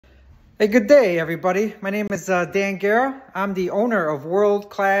Hey, good day, everybody. My name is Dan Guerra. I'm the owner of World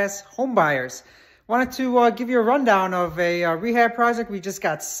Class HomeBuyers. Wanted to give you a rundown of a rehab project we just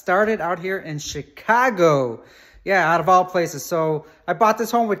got started out here in Chicago. Yeah, out of all places. So I bought this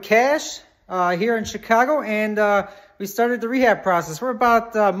home with cash here in Chicago, and we started the rehab process. We're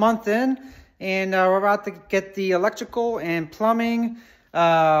about a month in, and we're about to get the electrical and plumbing,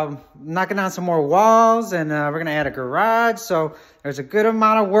 knocking down some more walls, and we're gonna add a garage. So there's a good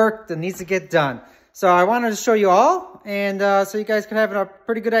amount of work that needs to get done. So I wanted to show you all, and so you guys can have a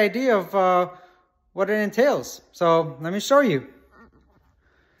pretty good idea of what it entails. So let me show you.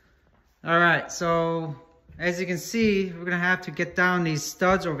 All right, so as you can see, we're gonna have to get down these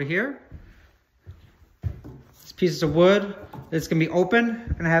studs over here. These pieces of wood, it's gonna be open.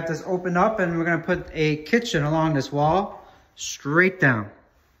 We're gonna have this open up, and we're gonna put a kitchen along this wall, straight down,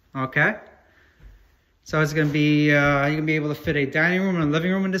 okay? So it's gonna be, you're gonna be able to fit a dining room and a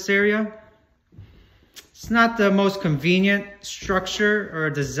living room in this area. It's not the most convenient structure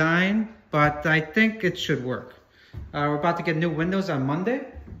or design, but I think it should work. We're about to get new windows on Monday.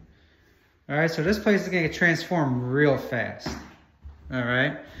 All right, so this place is gonna get transformed real fast. All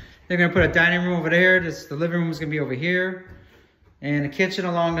right, they're gonna put a dining room over there. The living room is gonna be over here, and a kitchen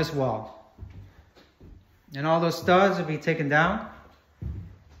along this wall. And all those studs will be taken down.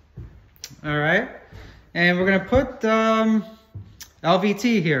 All right, and we're gonna put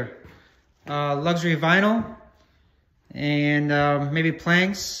LVT here, luxury vinyl, and maybe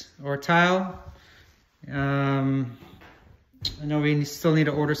planks or tile. I know we still need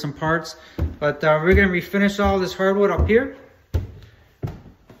to order some parts, but we're gonna refinish all this hardwood up here.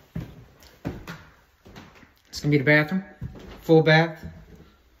 It's gonna be the bathroom, full bath.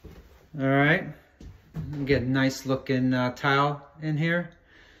 All right, get a nice looking tile in here.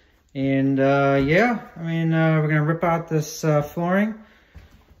 And yeah, I mean, we're gonna rip out this flooring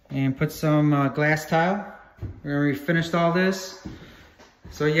and put some glass tile. We're gonna refinish all this.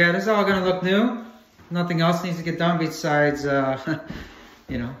 So yeah, this is all gonna look new. Nothing else needs to get done besides,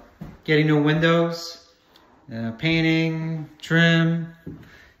 you know, getting new windows, painting, trim,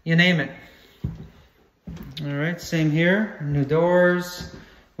 you name it. All right, same here, new doors,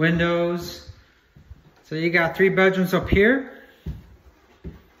 windows. So you got 3 bedrooms up here.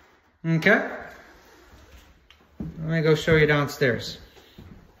 Okay, let me go show you downstairs.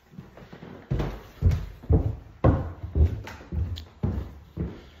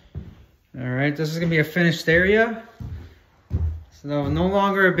 All right, this is gonna be a finished area. So no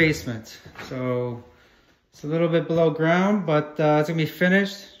longer a basement. So it's a little bit below ground, but it's gonna be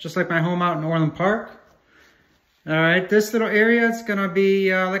finished, just like my home out in Orland Park. All right, this little area is gonna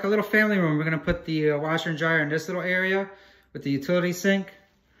be like a little family room. We're gonna put the washer and dryer in this little area with the utility sink.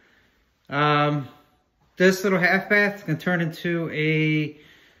 This little half bath can turn into a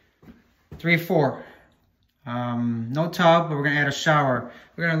 3-4. No tub, but we're gonna add a shower.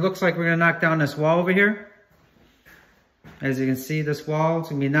 Looks like we're gonna knock down this wall over here. As you can see, this wall is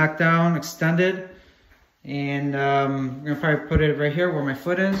gonna be knocked down, extended, and we're gonna probably put it right here where my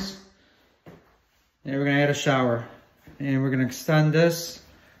foot is. And we're gonna add a shower, and we're gonna extend this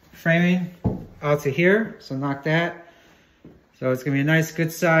framing out to here. So knock that. So it's gonna be a nice,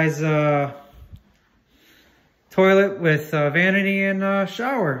 good size toilet with vanity and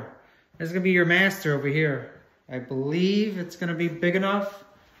shower. This is gonna be your master over here. I believe it's gonna be big enough.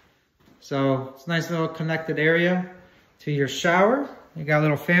 So it's a nice little connected area to your shower. You got a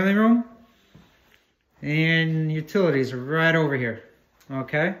little family room, and utilities are right over here,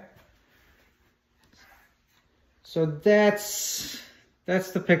 okay? So that's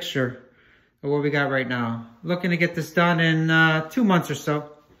the picture of what we got right now. Looking to get this done in 2 months or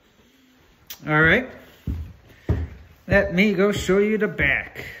so. All right, let me go show you the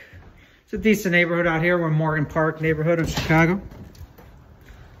back. It's a decent neighborhood out here. We're in Morgan Park neighborhood of Chicago.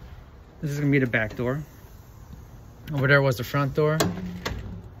 This is gonna be the back door. Over there was the front door.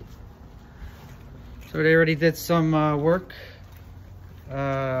 So they already did some work,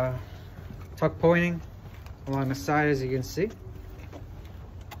 tuck pointing along the side, as you can see.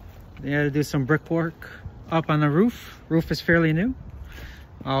 They had to do some brickwork up on the roof. Roof is fairly new.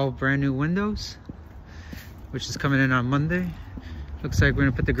 All brand new windows, which is coming in on Monday. Looks like we're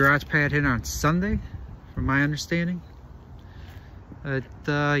gonna put the garage pad in on Sunday, from my understanding. But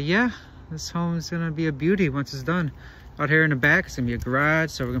yeah, this home is gonna be a beauty once it's done. Out here in the back, it's gonna be a garage,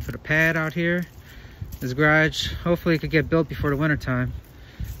 so we're gonna put a pad out here. This garage, hopefully it could get built before the winter time.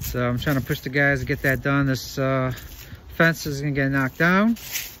 So I'm trying to push the guys to get that done. This fence is gonna get knocked down.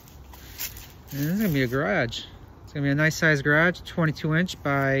 And this is gonna be a garage. It's gonna be a nice size garage, 22 inch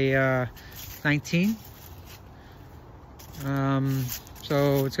by 19. So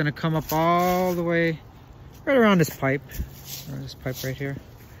So it's gonna come up all the way right around this pipe, or this pipe right here.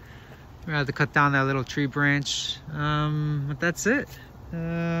 We had to cut down that little tree branch, but that's it.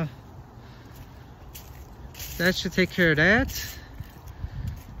 That should take care of that.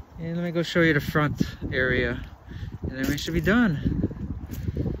 And let me go show you the front area, and then we should be done.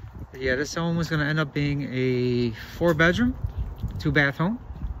 But yeah, this home was going to end up being a 4-bedroom, 2-bath home.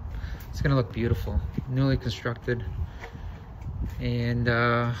 It's going to look beautiful, newly constructed. And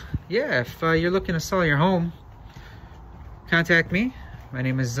yeah, if you're looking to sell your home, contact me. My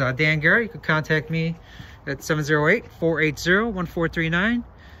name is Dan Garrett. You can contact me at 708-480-1439. You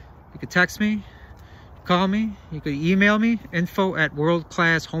can text me, call me, you can email me,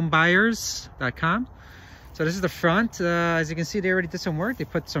 info@worldclasshomebuyers.com. So this is the front. As you can see, they already did some work. They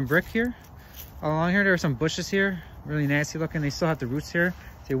put some brick here. Along here, there are some bushes here, really nasty looking. They still have the roots here.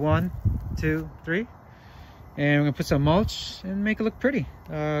 See, 1, 2, 3. And we're gonna put some mulch and make it look pretty.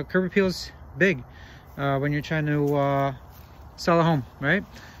 Curb appeal is big when you're trying to sell a home, right?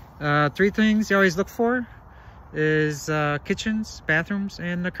 3 things you always look for is kitchens, bathrooms,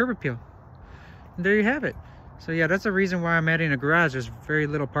 and the curb appeal. And there you have it. So yeah, that's the reason why I'm adding a garage. There's very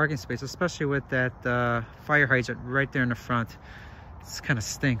little parking space, especially with that fire hydrant right there in the front. This kind of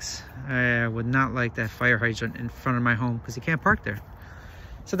stinks. I would not like that fire hydrant in front of my home because you can't park there.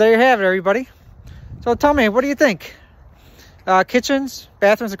 So there you have it, everybody. So tell me, what do you think? Kitchens,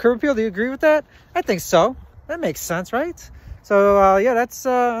 bathrooms, and curb appeal, do you agree with that? I think so. That makes sense, right? So yeah, that's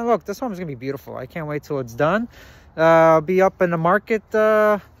look, this home is gonna be beautiful. I can't wait till it's done. I'll be up in the market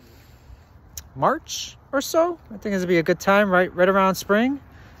March or so. I think this will be a good time, right around spring.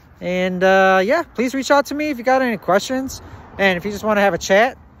 And yeah, please reach out to me if you got any questions, and if you just want to have a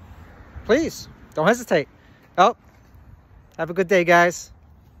chat, please don't hesitate. Well, have a good day, guys.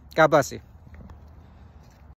 God bless you.